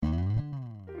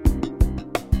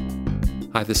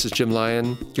Hi, this is Jim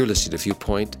Lyon. You're listening to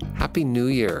Viewpoint. Happy New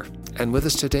Year. And with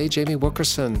us today, Jamie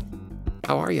Wilkerson.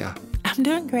 How are you? I'm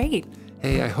doing great.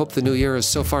 Hey, I hope the new year is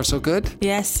so far so good.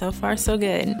 Yes, so far so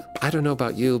good. I don't know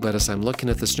about you, but as I'm looking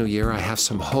at this new year, I have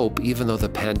some hope, even though the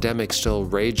pandemic still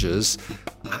rages.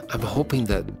 I'm hoping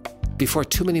that before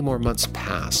too many more months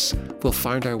pass, we'll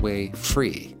find our way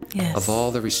free of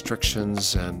all the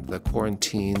restrictions and the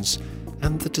quarantines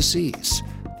and the disease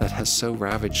that has so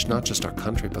ravaged not just our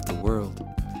country, but the world.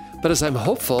 But as I'm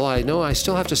hopeful, I know I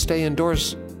still have to stay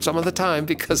indoors some of the time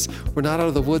because we're not out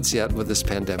of the woods yet with this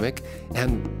pandemic.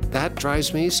 And that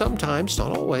drives me sometimes,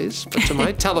 not always, but to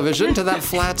my television, to that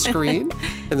flat screen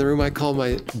in the room I call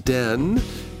my den.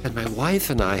 And my wife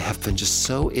and I have been just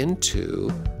so into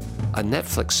a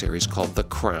Netflix series called The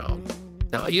Crown.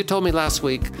 Now, you told me last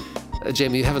week,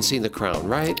 Jamie, you haven't seen The Crown,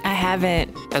 right? I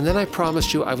haven't. And then I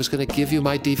promised you I was going to give you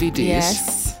my DVDs.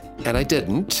 Yes. And I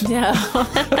didn't. No.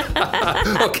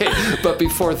 Okay, but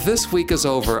before this week is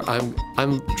over,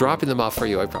 I'm dropping them off for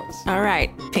you, I promise. All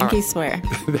right. Pinky swear.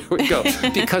 There we go.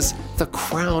 Because The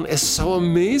Crown is so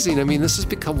amazing. I mean, this has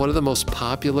become one of the most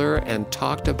popular and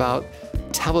talked about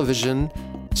television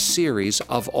series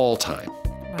of all time.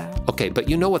 Wow. Okay, but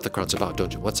you know what The Crown's about,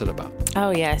 don't you? What's it about?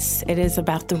 Oh, yes. It is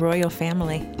about the royal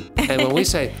family. And when we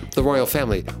say the royal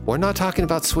family, we're not talking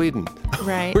about Sweden.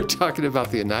 Right. We're talking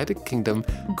about the United Kingdom,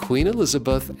 Queen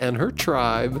Elizabeth and her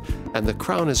tribe. And The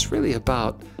Crown is really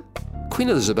about Queen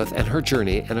Elizabeth and her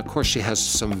journey. And of course, she has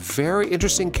some very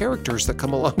interesting characters that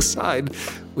come alongside.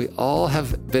 We all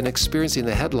have been experiencing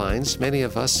the headlines, many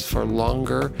of us for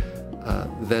longer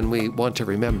than we want to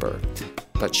remember.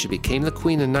 But she became the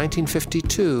queen in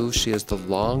 1952. She is the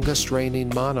longest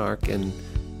reigning monarch in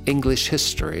English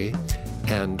history.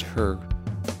 And her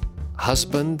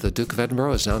husband, the Duke of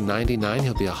Edinburgh, is now 99.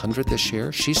 He'll be 100 this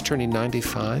year. She's turning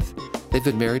 95. They've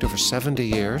been married over 70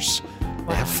 years.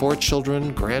 They have 4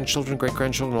 children, grandchildren,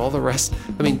 great-grandchildren, all the rest.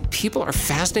 I mean, people are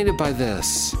fascinated by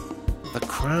this. The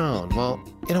Crown. Well,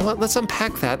 you know what? Let's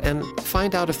unpack that and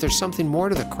find out if there's something more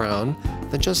to The Crown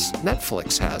than just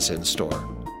Netflix has in store.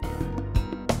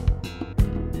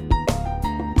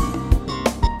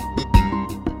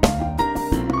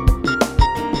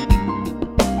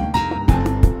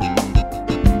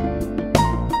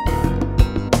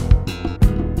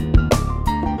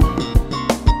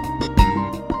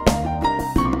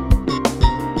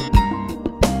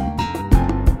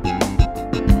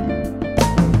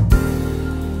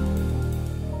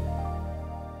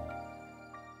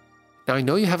 Now, I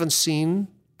know you haven't seen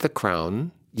The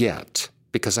Crown yet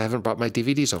because I haven't brought my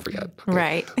DVDs over yet. Okay?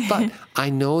 Right. But I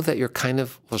know that you're kind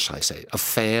of, what shall I say, a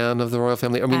fan of the royal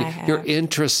family. I mean, you're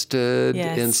interested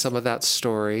in some of that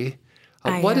story.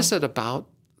 What is it about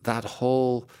that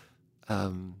whole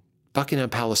Buckingham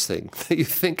Palace thing that you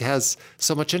think has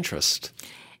so much interest?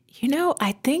 You know,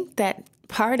 I think that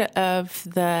part of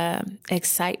the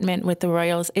excitement with the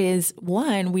royals is,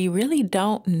 one, we really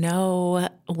don't know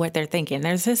what they're thinking.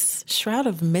 There's this shroud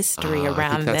of mystery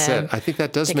around them. That's it. I think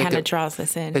that does make it kind of draws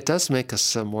us in. It does make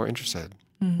us more interested.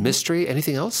 Mm-hmm. Mystery,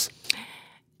 anything else?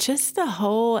 Just the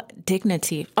whole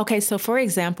dignity. Okay, so for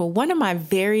example, one of my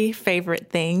very favorite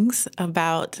things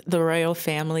about the royal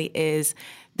family is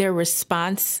their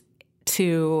response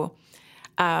to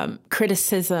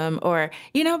criticism or,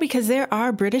 you know, because there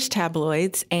are British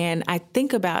tabloids. And I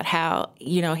think about how,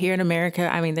 you know, here in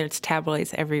America, I mean, there's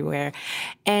tabloids everywhere.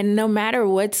 And no matter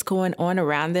what's going on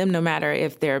around them, no matter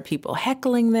if there are people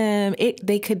heckling them,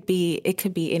 it could be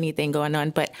anything going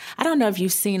on. But I don't know if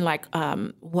you've seen like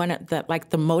one of the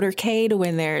motorcade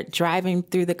when they're driving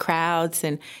through the crowds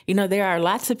and, you know, there are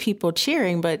lots of people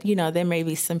cheering, but, you know, there may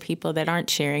be some people that aren't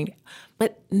cheering.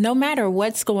 But no matter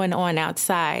what's going on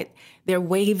outside, they're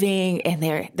waving and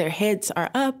their heads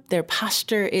are up. Their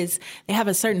posture they have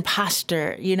a certain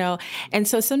posture, you know. And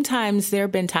so sometimes there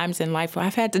have been times in life where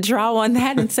I've had to draw on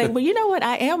that and say, well, you know what?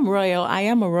 I am royal.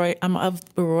 I'm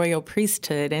of the royal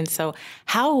priesthood. And so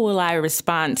how will I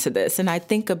respond to this? And I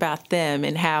think about them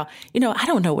and how, you know, I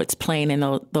don't know what's playing in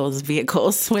those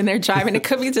vehicles when they're driving. It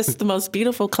could be just the most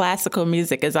beautiful classical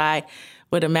music as I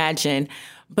would imagine.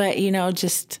 But, you know,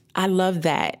 I love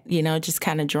that, you know, just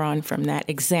kind of drawn from that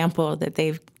example that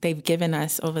they've given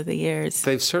us over the years.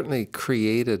 They've certainly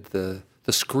created the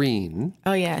screen.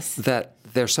 Oh, yes. That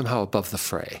they're somehow above the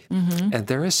fray. Mm-hmm. And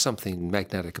there is something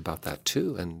magnetic about that,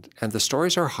 too. And the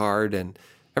stories are hard, and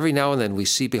every now and then we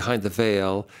see behind the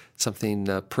veil something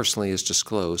personally is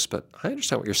disclosed. But I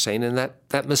understand what you're saying, and that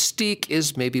mystique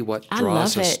is maybe what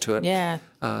draws us to it. Yeah.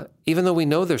 Even though we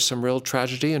know there's some real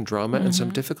tragedy and drama and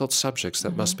some difficult subjects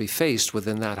that must be faced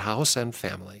within that house and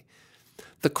family.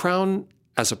 The Crown,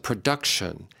 as a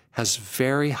production, has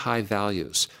very high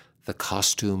values. The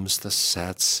costumes, the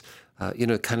sets,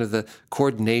 kind of the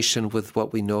coordination with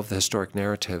what we know of the historic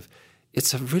narrative.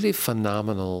 It's a really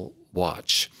phenomenal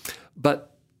watch.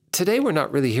 But today we're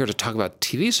not really here to talk about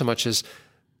TV so much as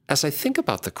I think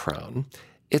about The Crown,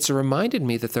 it's reminded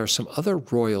me that there are some other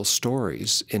royal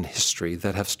stories in history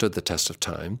that have stood the test of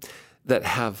time, that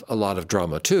have a lot of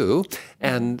drama too,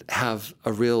 and have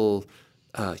a real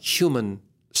human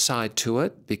side to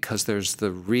it, because there's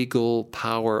the regal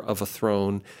power of a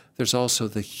throne. There's also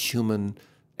the human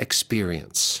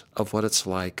experience of what it's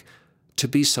like to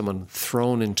be someone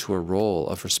thrown into a role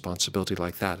of responsibility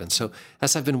like that. And so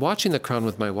as I've been watching The Crown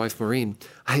with my wife, Maureen,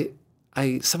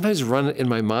 I sometimes run in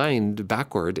my mind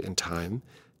backward in time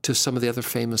to some of the other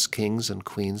famous kings and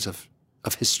queens of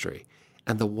history.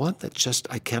 And the one that just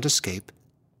I can't escape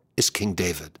is King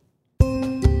David.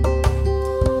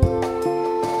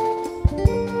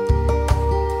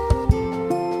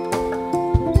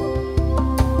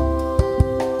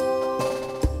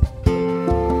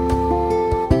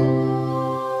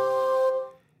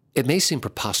 It may seem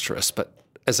preposterous, but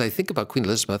as I think about Queen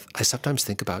Elizabeth, I sometimes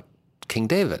think about King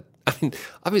David. I mean,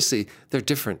 obviously, they're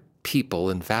different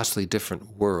people in vastly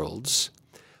different worlds,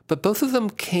 but both of them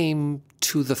came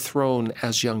to the throne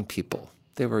as young people.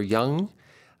 They were young.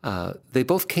 They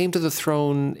both came to the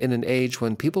throne in an age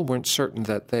when people weren't certain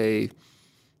that they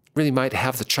really might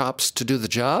have the chops to do the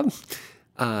job.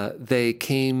 They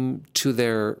came to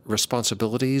their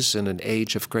responsibilities in an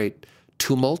age of great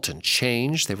tumult and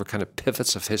change. They were kind of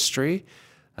pivots of history.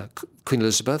 Queen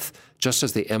Elizabeth, just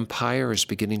as the empire is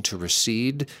beginning to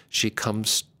recede, she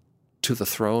comes to the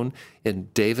throne. In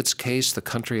David's case, the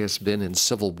country has been in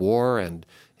civil war and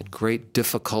in great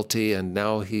difficulty, and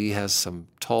now he has some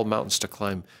tall mountains to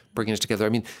climb, bringing it together. I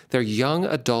mean, they're young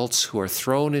adults who are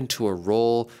thrown into a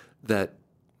role that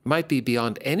might be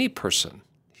beyond any person,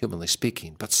 humanly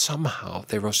speaking, but somehow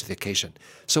they rose to the occasion.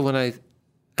 So when I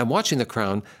am watching The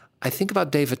Crown, I think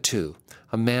about David too,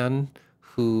 a man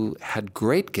who had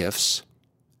great gifts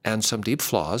and some deep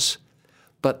flaws,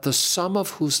 but the sum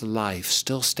of whose life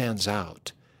still stands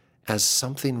out as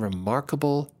something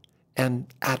remarkable and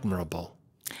admirable.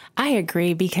 I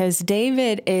agree, because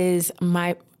David is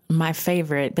my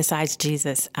favorite, besides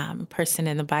Jesus, person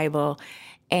in the Bible.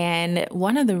 And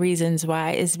one of the reasons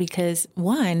why is because,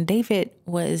 one, David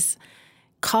was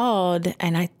called,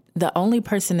 and the only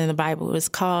person in the Bible was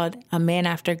called a man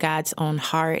after God's own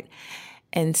heart.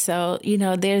 And so,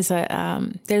 there's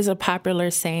a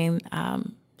popular saying,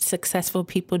 successful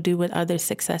people do what other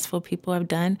successful people have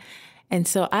done. And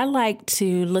so I like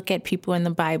to look at people in the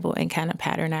Bible and kind of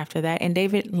pattern after that. And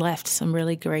David left some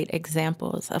really great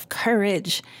examples of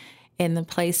courage in the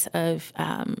place of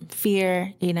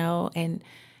fear, and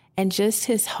just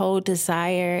his whole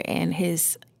desire and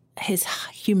his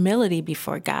humility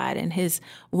before God and his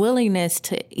willingness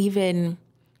to even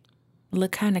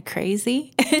look kind of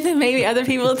crazy than maybe other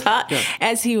people thought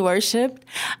as he worshiped.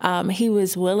 He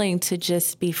was willing to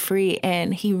just be free.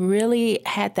 And he really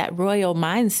had that royal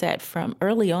mindset from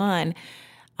early on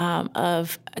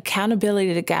of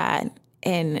accountability to God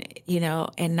and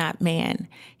not man.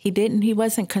 He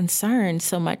wasn't concerned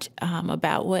so much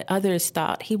about what others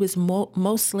thought. He was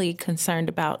mostly concerned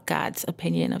about God's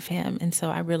opinion of him. And so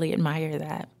I really admire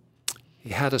that. He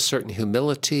had a certain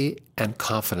humility and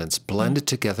confidence blended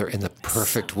together in the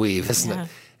perfect weave, isn't it?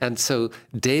 And so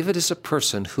David is a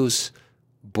person who's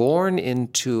born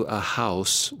into a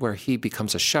house where he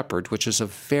becomes a shepherd, which is a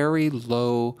very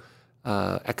low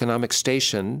economic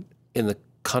station in the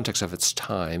context of its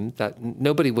time, that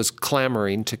nobody was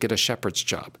clamoring to get a shepherd's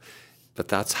job. But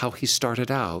that's how he started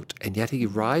out, and yet he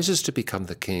rises to become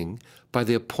the king by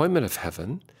the appointment of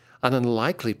heaven, an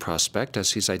unlikely prospect,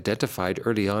 as he's identified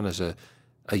early on as a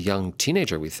young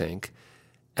teenager, we think.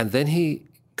 And then he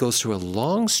goes through a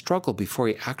long struggle before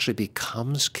he actually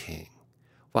becomes king.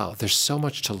 Wow, there's so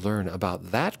much to learn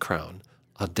about that crown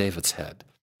on David's head.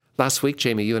 Last week,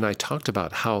 Jamie, you and I talked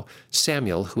about how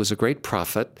Samuel, who was a great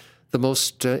prophet, the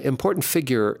most important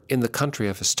figure in the country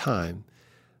of his time,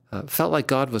 felt like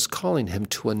God was calling him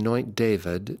to anoint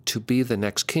David to be the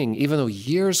next king, even though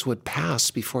years would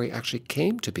pass before he actually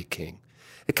came to be king.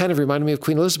 It kind of reminded me of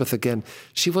Queen Elizabeth again.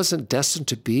 She wasn't destined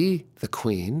to be the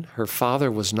queen. Her father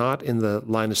was not in the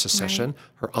line of succession. Right.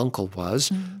 Her uncle was.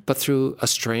 Mm-hmm. But through a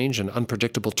strange and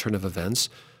unpredictable turn of events,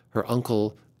 her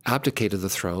uncle abdicated the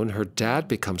throne. Her dad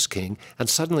becomes king. And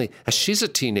suddenly, as she's a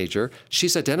teenager,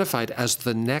 she's identified as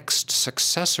the next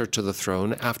successor to the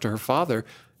throne after her father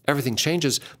everything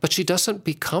changes, but she doesn't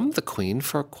become the queen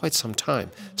for quite some time.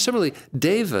 Similarly,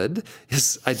 David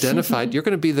is identified, you're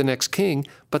going to be the next king,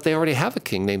 but they already have a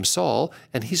king named Saul,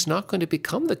 and he's not going to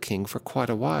become the king for quite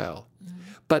a while.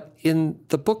 But in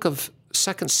the book of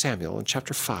 2 Samuel, in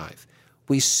chapter 5,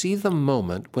 we see the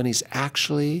moment when he's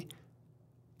actually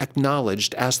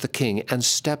acknowledged as the king and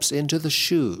steps into the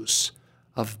shoes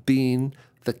of being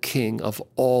the king of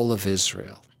all of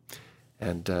Israel.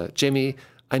 And Jamie,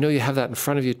 I know you have that in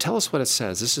front of you. Tell us what it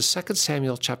says. This is 2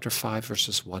 Samuel chapter 5,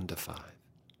 verses 1 to 5.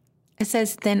 It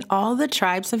says, Then all the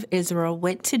tribes of Israel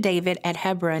went to David at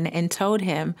Hebron and told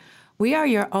him, We are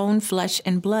your own flesh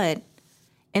and blood.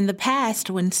 In the past,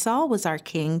 when Saul was our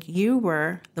king, you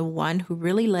were the one who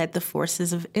really led the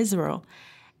forces of Israel.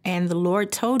 And the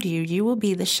Lord told you, You will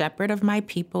be the shepherd of my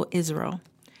people Israel.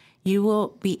 You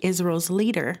will be Israel's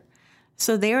leader.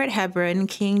 So there at Hebron,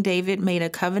 King David made a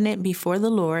covenant before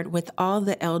the Lord with all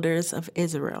the elders of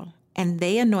Israel, and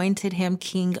they anointed him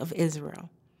king of Israel.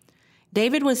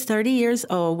 David was 30 years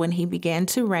old when he began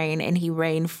to reign, and he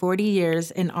reigned 40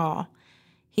 years in all.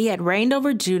 He had reigned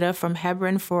over Judah from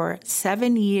Hebron for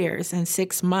 7 years and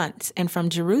 6 months, and from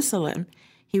Jerusalem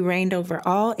he reigned over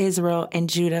all Israel and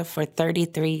Judah for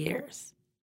 33 years.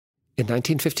 In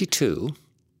 1952,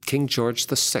 King George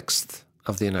VI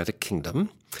of the United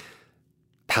Kingdom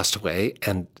passed away,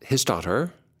 and his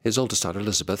daughter, his oldest daughter,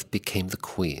 Elizabeth, became the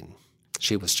queen.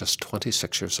 She was just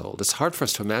 26 years old. It's hard for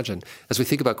us to imagine, as we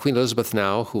think about Queen Elizabeth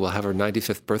now, who will have her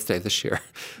 95th birthday this year,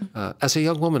 as a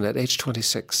young woman at age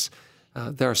 26.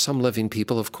 There are some living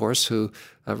people, of course, who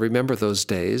remember those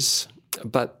days.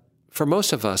 But for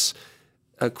most of us,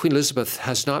 Queen Elizabeth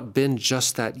has not been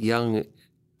just that young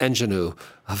ingenue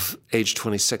of age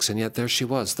 26, and yet there she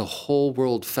was. The whole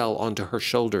world fell onto her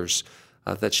shoulders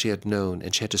that she had known,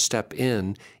 and she had to step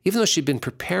in. Even though she'd been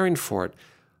preparing for it,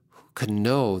 who could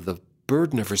know the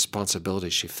burden of responsibility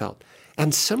she felt?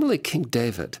 And similarly, King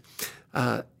David,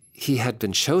 he had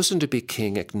been chosen to be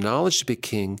king, acknowledged to be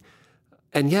king,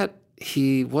 and yet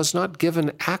he was not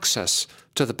given access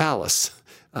to the palace.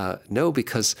 No,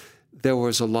 because there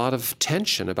was a lot of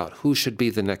tension about who should be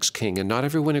the next king, and not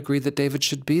everyone agreed that David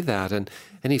should be that. And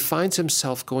he finds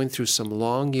himself going through some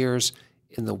long years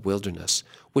in the wilderness,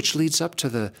 which leads up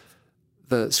to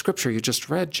the scripture you just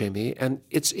read, Jamie. And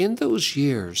it's in those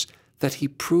years that he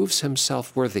proves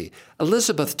himself worthy.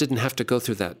 Elizabeth didn't have to go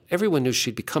through that. Everyone knew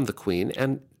she'd become the queen,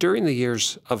 and during the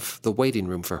years of the waiting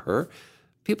room for her,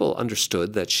 people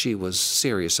understood that she was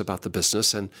serious about the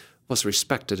business and was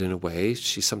respected in a way.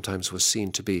 She sometimes was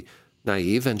seen to be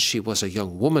naive, and she was a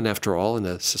young woman, after all, in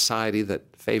a society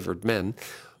that favored men.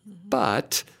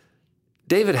 But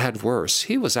David had worse.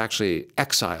 He was actually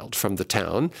exiled from the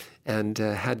town and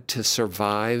had to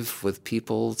survive with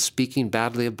people speaking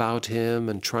badly about him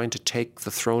and trying to take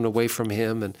the throne away from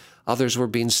him, and others were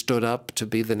being stood up to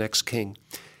be the next king.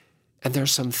 And there are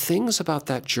some things about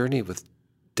that journey with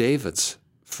David's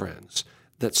friends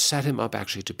that set him up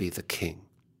actually to be the king.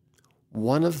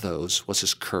 One of those was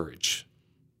his courage.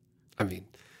 I mean,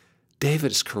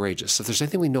 David is courageous. If there's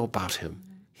anything we know about him,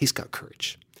 he's got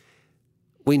courage.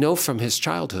 We know from his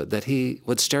childhood that he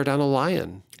would stare down a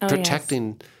lion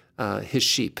protecting his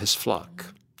sheep, his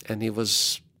flock, and he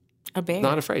was a bear.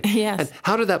 Not afraid. Yes. And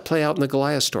how did that play out in the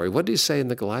Goliath story? What do you say in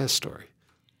the Goliath story?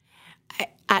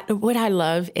 What I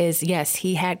love is, yes,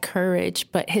 he had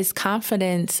courage, but his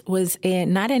confidence was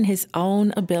not in his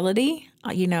own ability,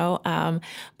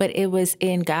 but it was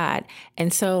in God.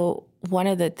 And so one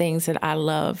of the things that I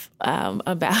love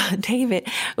about David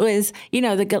was,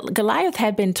 the Goliath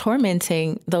had been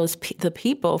tormenting the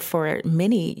people for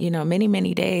many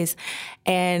days,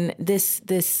 and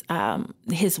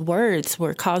his words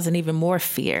were causing even more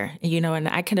fear, and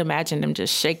I can imagine him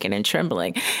just shaking and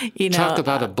trembling. Talk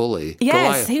about a bully.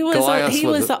 Yes, he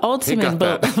was the ultimate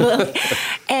bully.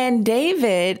 And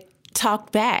David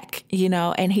talked back,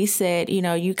 and he said,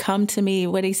 you come to me,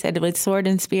 what he said, with sword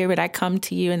and spear, but I come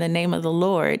to you in the name of the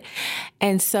Lord.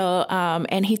 And so,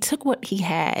 and he took what he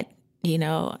had,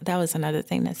 that was another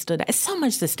thing that stood out. So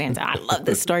much that stands out. I love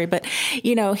this story, but,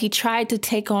 he tried to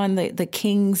take on the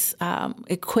king's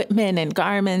equipment and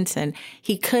garments, and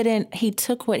he couldn't. He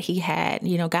took what he had.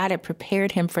 God had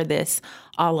prepared him for this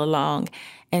all along.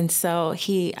 And so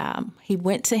he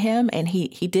went to him, and he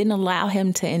didn't allow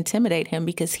him to intimidate him,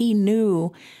 because he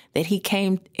knew that he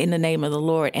came in the name of the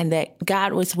Lord, and that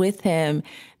God was with him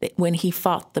when he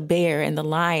fought the bear and the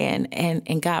lion,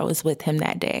 and God was with him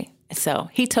that day. So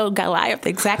he told Goliath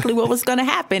exactly what was going to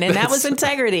happen, and that was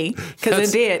integrity,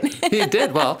 because it did. He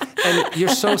did. Well, and you're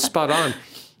so spot on.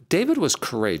 David was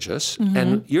courageous,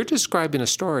 and you're describing a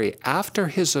story after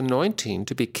his anointing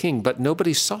to be king, but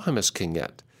nobody saw him as king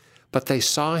yet. but they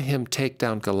saw him take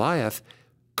down Goliath,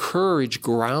 courage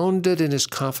grounded in his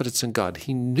confidence in God.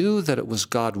 He knew that it was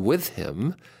God with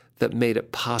him that made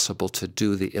it possible to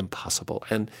do the impossible.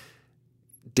 And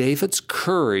David's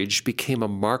courage became a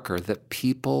marker that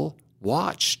people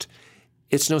watched.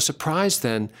 It's no surprise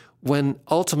then when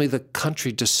ultimately the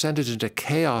country descended into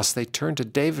chaos, they turned to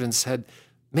David and said,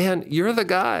 man, you're the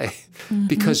guy,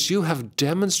 because you have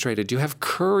demonstrated, you have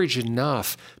courage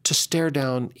enough to stare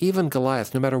down even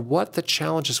Goliath, no matter what the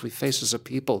challenges we face as a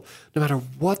people, no matter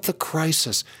what the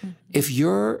crisis. If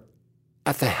you're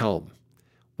at the helm,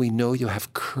 we know you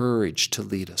have courage to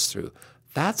lead us through.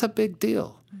 That's a big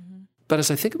deal. But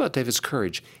as I think about David's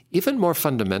courage, even more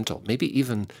fundamental, maybe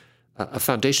even a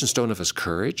foundation stone of his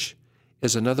courage,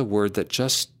 is another word that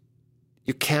just,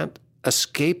 you can't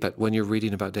escape it when you're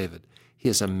reading about David. He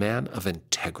is a man of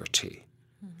integrity.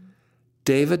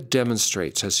 David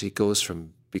demonstrates as he goes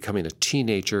from becoming a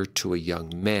teenager to a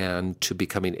young man to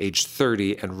becoming age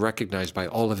 30 and recognized by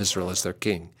all of Israel as their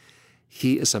king.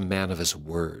 He is a man of his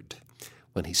word.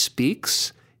 When he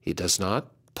speaks, he does not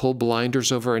pull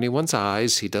blinders over anyone's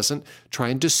eyes. He doesn't try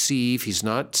and deceive. He's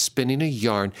not spinning a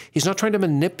yarn. He's not trying to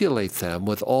manipulate them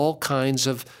with all kinds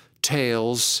of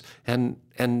tales and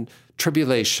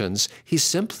tribulations. He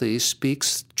simply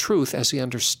speaks truth as he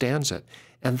understands it.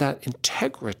 And that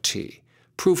integrity,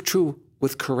 proved true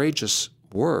with courageous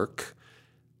work,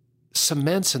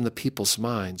 cements in the people's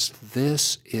minds,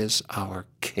 this is our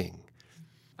king.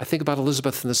 I think about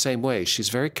Elizabeth in the same way. She's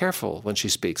very careful when she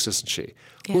speaks, isn't she?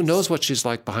 Yes. Who knows what she's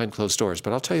like behind closed doors?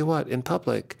 But I'll tell you what, in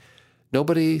public,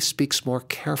 nobody speaks more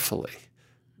carefully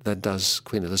than does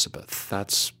Queen Elizabeth.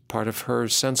 That's part of her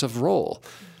sense of role.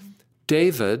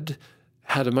 David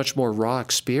had a much more raw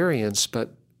experience,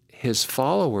 but his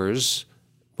followers,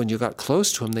 when you got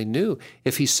close to him, they knew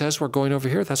if he says we're going over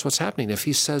here, that's what's happening. If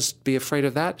he says be afraid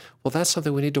of that, well, that's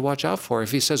something we need to watch out for.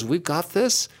 If he says we've got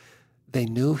this, they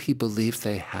knew he believed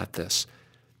they had this.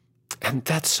 And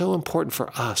that's so important for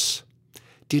us.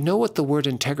 Do you know what the word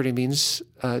integrity means,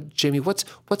 Jamie? What's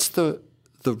the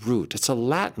root? It's a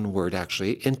Latin word,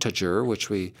 actually, integer, which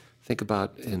we think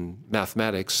about in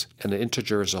mathematics, and an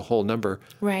integer is a whole number.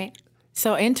 Right.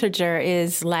 So integer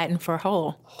is Latin for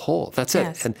whole. Whole, that's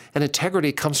Yes. it. And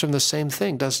integrity comes from the same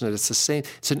thing, doesn't it? It's the same.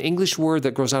 It's an English word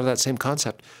that grows out of that same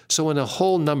concept. So in a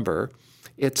whole number,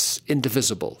 it's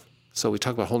indivisible. So we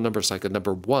talk about whole numbers like a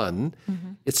number 1.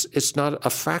 It's not a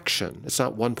fraction. It's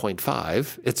not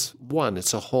 1.5. It's 1.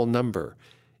 It's a whole number,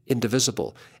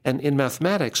 indivisible. And in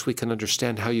mathematics, we can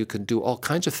understand how you can do all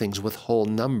kinds of things with whole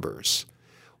numbers.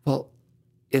 Well,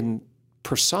 in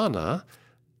persona,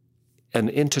 an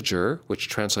integer, which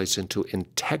translates into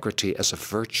integrity as a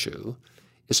virtue,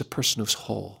 is a person who's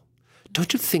whole.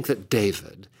 Don't you think that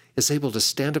David is able to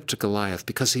stand up to Goliath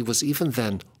because he was even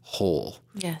then whole?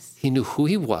 Yes. He knew who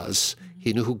he was,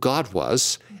 he knew who God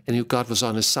was, and he knew God was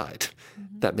on his side.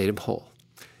 That made him whole.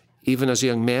 Even as a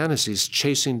young man, as he's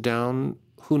chasing down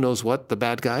who knows what, the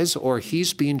bad guys, or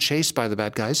he's being chased by the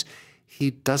bad guys, he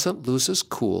doesn't lose his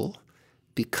cool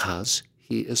because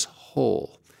he is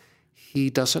whole. He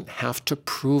doesn't have to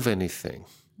prove anything.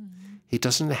 He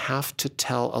doesn't have to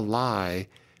tell a lie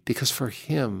because for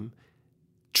him,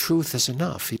 truth is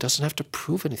enough. He doesn't have to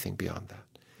prove anything beyond that.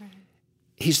 Right.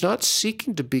 He's not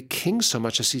seeking to be king so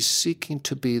much as he's seeking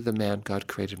to be the man God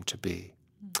created him to be.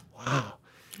 Wow.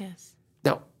 Yes.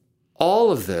 Now,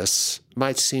 all of this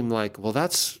might seem like, well,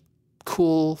 that's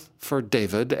cool for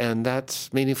David and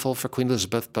that's meaningful for Queen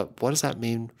Elizabeth, but what does that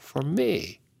mean for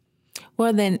me?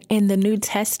 Well, then in the New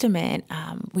Testament,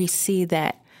 we see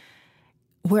that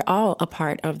we're all a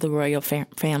part of the royal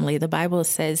family. The Bible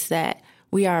says that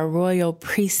we are a royal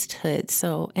priesthood.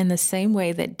 So in the same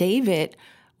way that David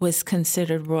was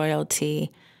considered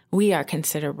royalty, we are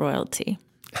considered royalty.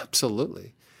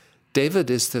 Absolutely. David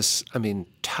is this,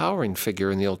 towering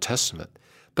figure in the Old Testament.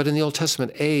 But in the Old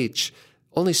Testament age,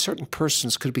 only certain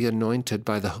persons could be anointed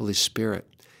by the Holy Spirit.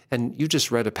 And you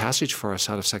just read a passage for us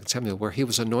out of 2 Samuel where he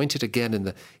was anointed again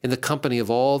in the company of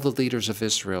all the leaders of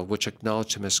Israel, which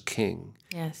acknowledged him as king.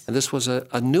 Yes. And this was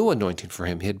a new anointing for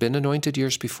him. He had been anointed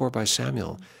years before by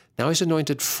Samuel. Now he's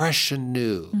anointed fresh and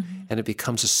new, and it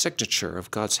becomes a signature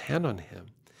of God's hand on him.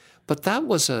 But that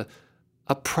was a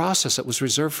process that was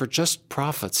reserved for just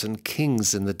prophets and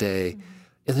kings in the day.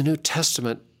 In the New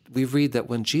Testament, we read that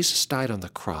when Jesus died on the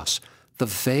cross, the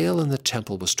veil in the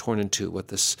temple was torn in two. What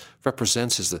this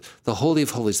represents is the Holy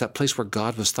of Holies, that place where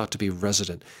God was thought to be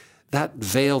resident. That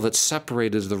veil that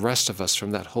separated the rest of us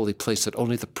from that holy place that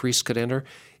only the priest could enter,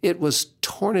 it was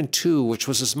torn in two, which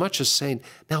was as much as saying,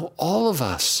 now all of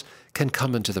us can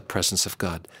come into the presence of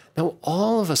God. Now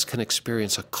all of us can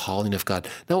experience a calling of God.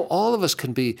 Now all of us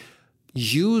can be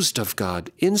used of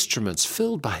God, instruments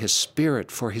filled by his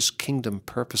Spirit for his kingdom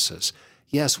purposes.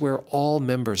 Yes, we're all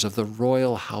members of the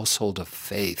royal household of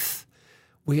faith.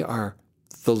 We are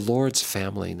the Lord's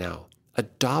family now,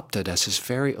 adopted as his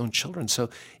very own children. So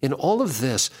in all of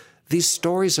this, these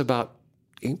stories about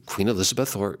Queen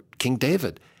Elizabeth or King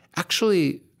David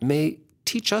actually may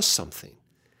teach us something.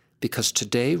 Because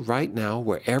today, right now,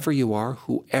 wherever you are,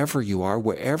 whoever you are,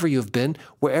 wherever you've been,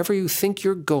 wherever you think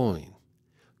you're going,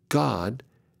 God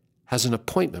has an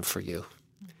appointment for you.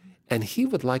 And he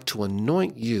would like to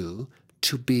anoint you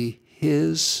to be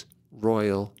his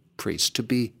royal priest, to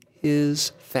be his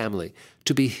family,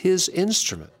 to be his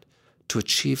instrument to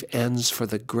achieve ends for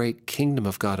the great kingdom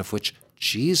of God, of which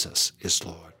Jesus is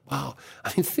Lord. Wow.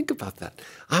 I mean, think about that.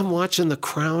 I'm watching The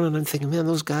Crown and I'm thinking, man,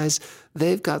 those guys,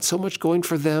 they've got so much going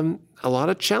for them, a lot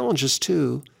of challenges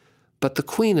too. But the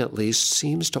Queen, at least,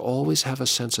 seems to always have a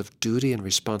sense of duty and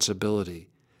responsibility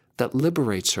that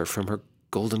liberates her from her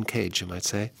golden cage, you might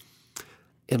say.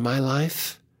 In my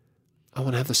life, I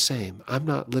want to have the same. I'm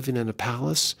not living in a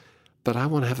palace, but I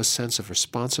want to have a sense of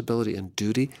responsibility and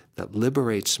duty that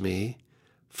liberates me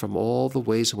from all the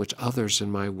ways in which others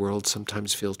in my world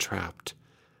sometimes feel trapped.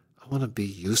 I want to be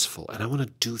useful, and I want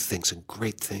to do things and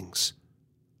great things.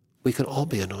 We can all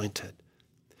be anointed.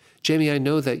 Jamie, I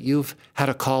know that you've had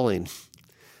a calling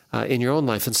in your own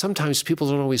life, and sometimes people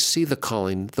don't always see the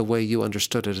calling the way you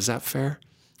understood it. Is that fair?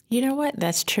 You know what?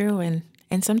 That's true.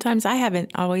 And sometimes I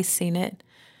haven't always seen it.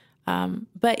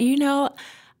 But, you know,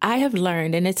 I have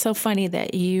learned, and it's so funny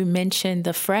that you mentioned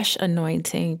the fresh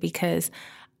anointing, because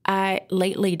I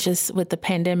lately, just with the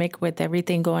pandemic, with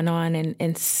everything going on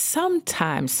and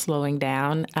sometimes slowing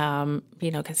down,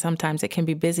 because sometimes it can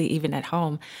be busy even at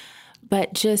home.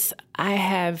 But I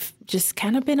have just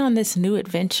kind of been on this new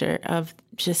adventure of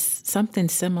just something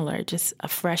similar, just a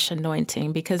fresh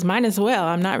anointing, because might as well.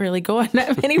 I'm not really going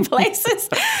that many places.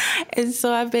 And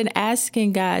so I've been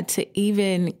asking God to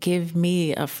even give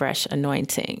me a fresh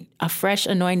anointing,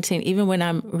 even when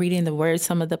I'm reading the word.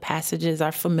 Some of the passages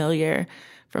are familiar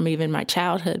from even my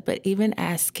childhood, but I've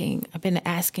been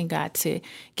asking God to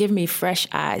give me fresh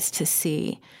eyes to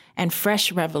see and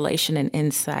fresh revelation and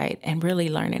insight and really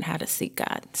learning how to seek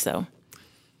God. So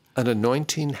an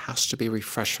anointing has to be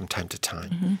refreshed from time to time.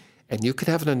 Mm-hmm. And you could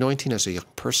have an anointing as a young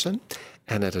person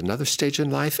and at another stage in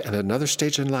life and another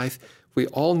stage in life. We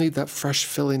all need that fresh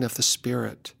filling of the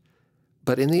Spirit.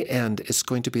 But in the end, it's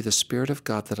going to be the Spirit of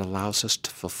God that allows us to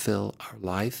fulfill our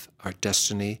life, our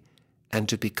destiny, and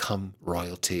to become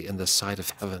royalty in the sight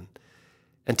of heaven.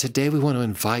 And today we want to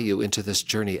invite you into this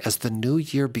journey. As the new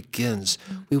year begins,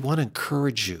 we want to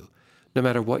encourage you, no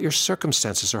matter what your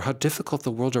circumstances or how difficult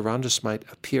the world around us might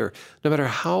appear, no matter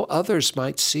how others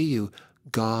might see you,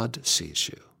 God sees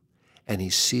you. And he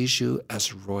sees you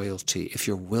as royalty. If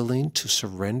you're willing to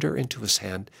surrender into his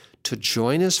hand, to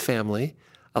join his family,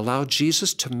 allow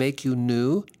Jesus to make you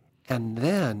new, and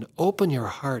then open your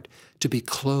heart to be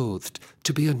clothed,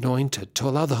 to be anointed, to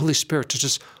allow the Holy Spirit to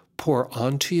just pour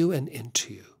onto you and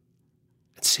into you,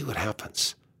 and see what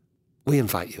happens. We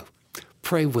invite you.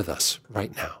 Pray with us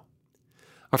right now.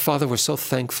 Our Father, we're so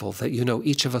thankful that you know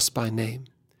each of us by name,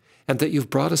 and that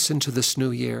you've brought us into this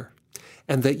new year,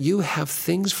 and that you have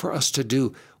things for us to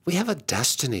do. We have a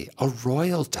destiny, a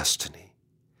royal destiny.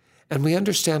 And we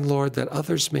understand, Lord, that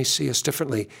others may see us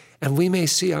differently, and we may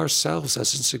see ourselves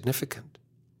as insignificant.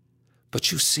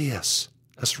 But you see us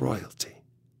as royalty.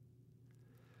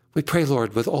 We pray,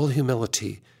 Lord, with all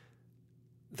humility,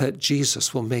 that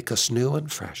Jesus will make us new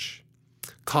and fresh,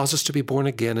 cause us to be born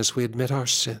again as we admit our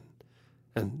sin,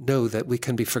 and know that we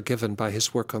can be forgiven by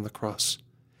his work on the cross.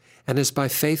 And as by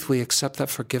faith we accept that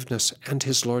forgiveness and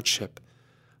his lordship,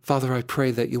 Father, I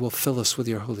pray that you will fill us with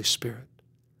your Holy Spirit.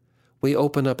 We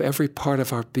open up every part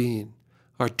of our being,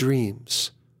 our dreams,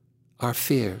 our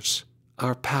fears,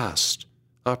 our past,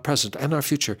 our present, and our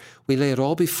future. We lay it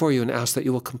all before you and ask that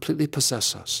you will completely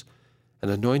possess us and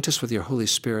anoint us with your Holy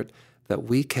Spirit, that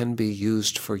we can be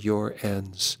used for your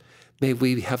ends. May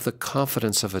we have the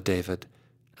confidence of a David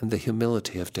and the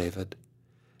humility of David.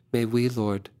 May we,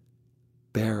 Lord,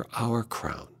 bear our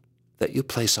crown that you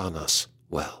place on us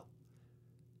well.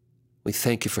 We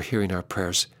thank you for hearing our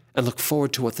prayers and look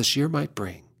forward to what this year might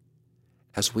bring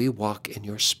as we walk in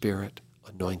your Spirit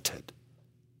anointed.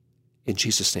 In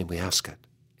Jesus' name we ask it.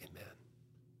 Amen.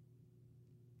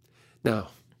 Now,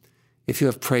 if you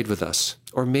have prayed with us,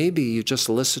 or maybe you just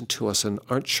listened to us and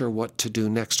aren't sure what to do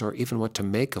next or even what to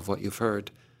make of what you've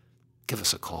heard, give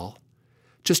us a call.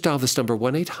 Just dial this number,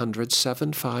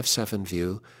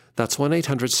 1-800-757-VIEW. That's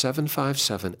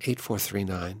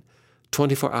 1-800-757-8439.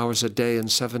 24 hours a day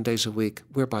and 7 days a week.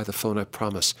 We're by the phone, I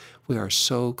promise. We are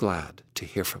so glad to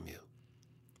hear from you.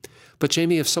 But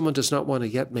Jamie, if someone does not want to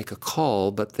yet make a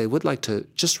call, but they would like to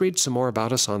just read some more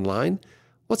about us online,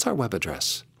 what's our web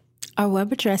address? Our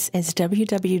web address is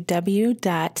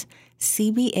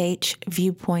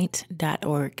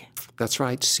www.cbhviewpoint.org. That's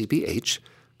right, CBH,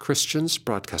 Christians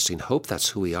Broadcasting Hope. That's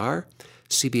who we are.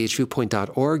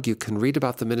 cbhviewpoint.org. You can read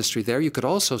about the ministry there. You could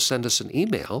also send us an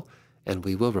email, and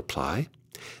we will reply.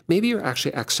 Maybe you're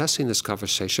actually accessing this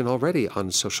conversation already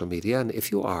on social media, and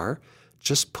if you are,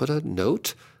 just put a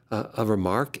note, a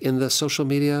remark in the social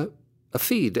media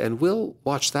feed, and we'll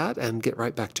watch that and get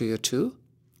right back to you too.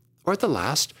 Or at the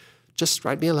last, just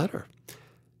write me a letter.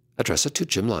 Address it to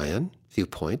Jim Lyon,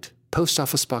 Viewpoint, Post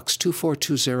Office Box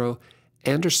 2420,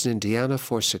 Anderson, Indiana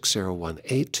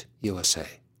 46018, USA.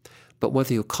 But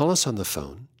whether you call us on the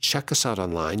phone, check us out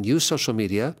online, use social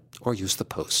media, or use the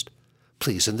post,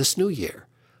 please, in this new year,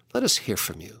 let us hear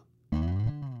from you.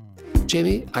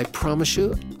 Jamie, I promise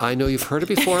you, I know you've heard it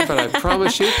before, but I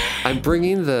promise you, I'm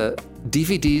bringing the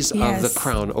DVDs of The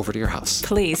Crown over to your house.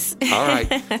 Please. All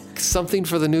right. Something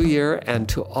for the new year. And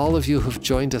to all of you who've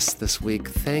joined us this week,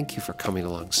 thank you for coming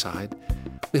alongside.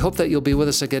 We hope that you'll be with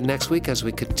us again next week as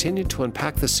we continue to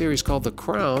unpack the series called The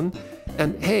Crown.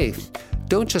 And hey,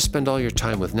 don't just spend all your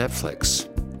time with Netflix.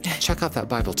 Check out that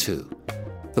Bible too.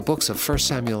 The books of 1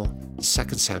 Samuel, 2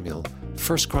 Samuel,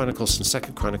 1 Chronicles, and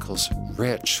 2 Chronicles,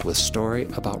 rich with story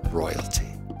about royalty.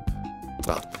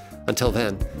 Well, until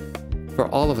then, for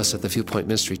all of us at the Viewpoint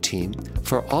Ministry team,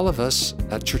 for all of us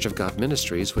at Church of God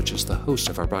Ministries, which is the host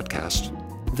of our broadcast,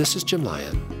 this is Jim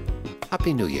Lyon.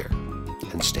 Happy New Year,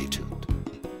 and stay tuned.